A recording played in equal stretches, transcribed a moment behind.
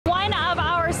one of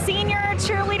our senior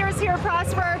cheerleaders here at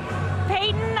Prosper.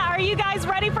 Peyton, are you guys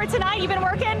ready for tonight? You've been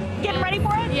working, getting ready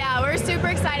for it? Yeah, we're super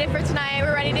excited for tonight.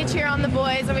 We're ready to cheer on the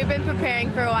boys, and we've been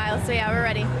preparing for a while, so yeah, we're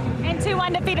ready. And 2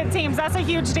 undefeated teams, that's a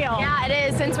huge deal. Yeah, it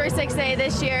is. Since we're 6A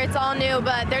this year, it's all new,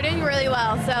 but they're doing really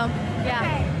well, so yeah.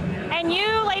 Okay. And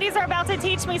you ladies are about to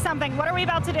teach me something. What are we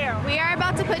about to do? We are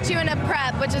about to put you in a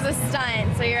prep, which is a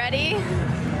stunt. So you ready?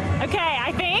 Okay,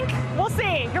 I think. We'll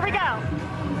see. Here we go.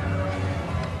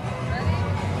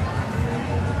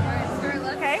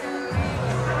 Okay. Oh,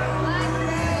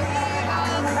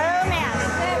 man.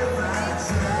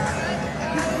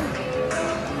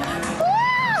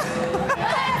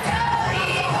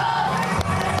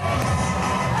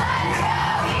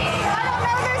 I don't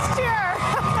know this cheer.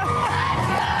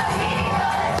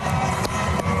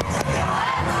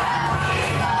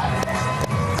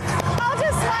 I'll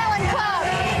just smile and clap.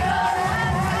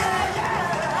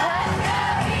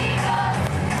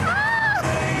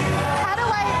 How do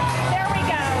I? There we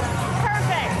go.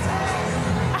 Perfect.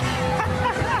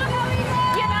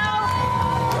 You know,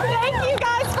 thank you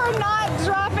guys for not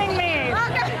dropping me.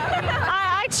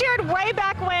 I cheered way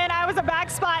back when I was a back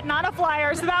spot, not a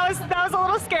flyer, so that was a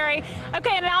little scary.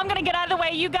 Okay, now I'm gonna get out of the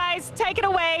way. You guys take it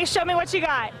away. Show me what you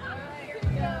got.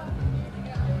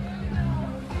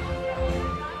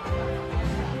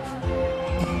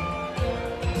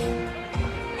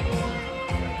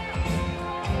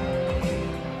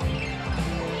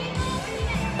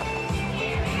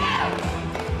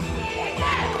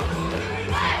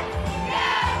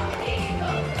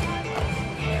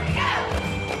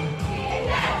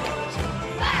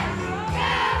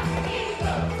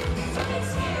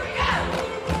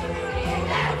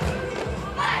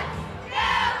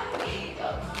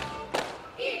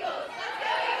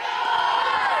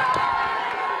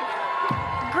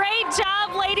 Great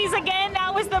job, ladies. Again,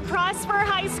 that was the Prosper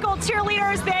High School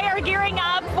cheerleaders. They are gearing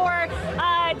up for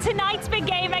tonight's big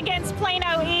game against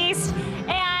Plano East.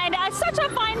 And such a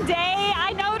fun day.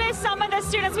 I noticed some of the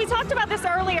students, we talked about this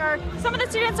earlier, some of the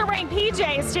students are wearing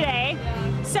PJs today.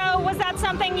 So was that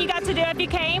something you got to do if you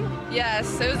came?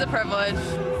 Yes, it was a privilege.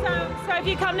 So if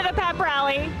you come to the Pep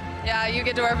Rally, Yeah, you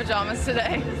get to wear pajamas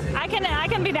today. I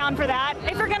can be down for that.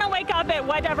 If you're gonna wake up at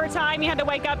whatever time you had to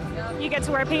wake up, you get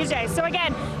to wear PJs. So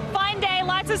again, fun day,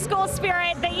 lots of school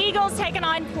spirit. The Eagles taking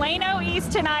on Plano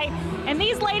East tonight, and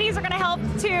these ladies are gonna help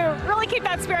to really keep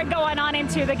that spirit going on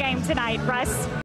into the game tonight, Russ.